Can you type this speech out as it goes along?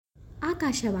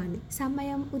ఆకాశవాణి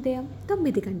సమయం ఉదయం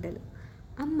 9 గంటలు.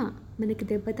 అమ్మ మనకి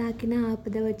దెబ్బ తాకిన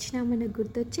ఆపద వచ్చినా మనకు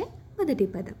గుర్తొచ్చే మొదటి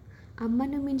పదం.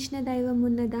 అమ్మను మించిన దైవం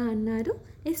ఉన్నదా అన్నారు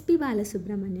ఎస్పి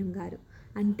బాలసుబ్రహ్మణ్యం గారు.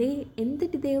 అంటే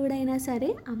ఎంతటి దేవుడైనా సరే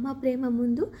అమ్మ ప్రేమ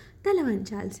ముందు తల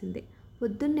వంచాల్సిందే.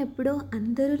 పొద్దున్నెప్పుడో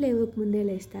అందరూ లేవకముందే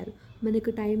లేస్తారు.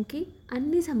 మనకు టైంకి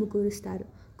అన్నీ సమకూరుస్తారు.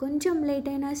 కొంచెం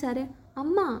లేట్ అయినా సరే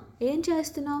అమ్మ ఏం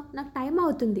చేస్తున్నావు, నాకు టైం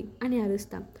అవుతుంది అని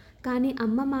అరుస్తాం. కానీ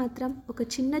అమ్మ మాత్రం ఒక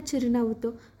చిన్న చిరునవ్వుతో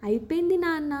అయిపోయింది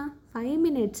నాన్న, 5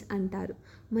 మినిట్స్ అంటారు.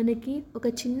 మనకి ఒక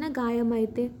చిన్న గాయం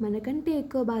అయితే మనకంటే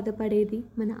ఎక్కువ బాధపడేది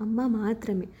మన అమ్మ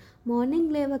మాత్రమే.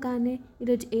 మార్నింగ్ లేవగానే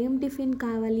ఈరోజు ఏం టిఫిన్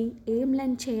కావాలి, ఏం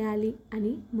లంచ్ చేయాలి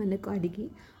అని మనకు అడిగి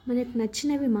మనకు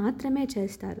నచ్చినవి మాత్రమే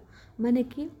చేస్తారు.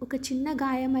 మనకి ఒక చిన్న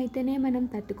గాయం అయితేనే మనం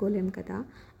తట్టుకోలేం కదా.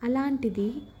 అలాంటిది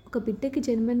ఒక బిడ్డకి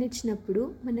జన్మనిచ్చినప్పుడు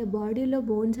మన బాడీలో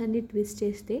బోన్స్ అన్ని ట్విస్ట్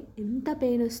చేస్తే ఎంత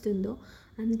పెయిన్ వస్తుందో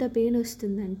అంత పెయిన్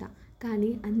వస్తుందంట. కానీ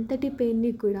అంతటి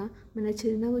పెయిన్ని కూడా మన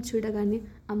చిరునవ్వు చూడగానే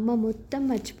అమ్మ మొత్తం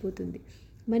మర్చిపోతుంది.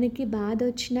 మనకి బాధ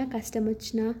వచ్చినా కష్టం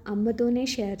వచ్చినా అమ్మతోనే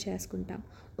షేర్ చేసుకుంటాం.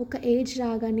 ఒక ఏజ్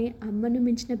రాగానే అమ్మను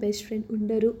మించిన బెస్ట్ ఫ్రెండ్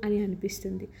ఉండరు అని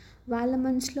అనిపిస్తుంది. వాళ్ళ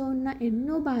మనసులో ఉన్న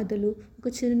ఎన్నో బాధలు ఒక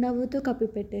చిరునవ్వుతో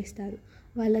కప్పిపెట్టేస్తారు.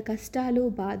 వాళ్ళ కష్టాలు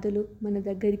బాధలు మన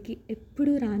దగ్గరికి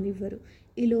ఎప్పుడూ రానివ్వరు.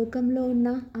 ఈ లోకంలో ఉన్న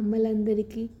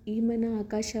అమ్మలందరికీ ఈ మన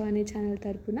ఆకాశవాణి ఛానల్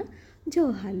తరపున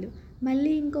జోహార్లు.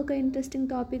 మళ్ళీ ఇంకొక ఇంట్రెస్టింగ్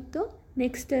టాపిక్తో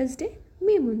నెక్స్ట్ థర్స్డే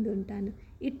మీ ముందు ఉంటాను.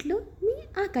 ఇట్లు మీ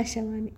ఆకాశవాణి.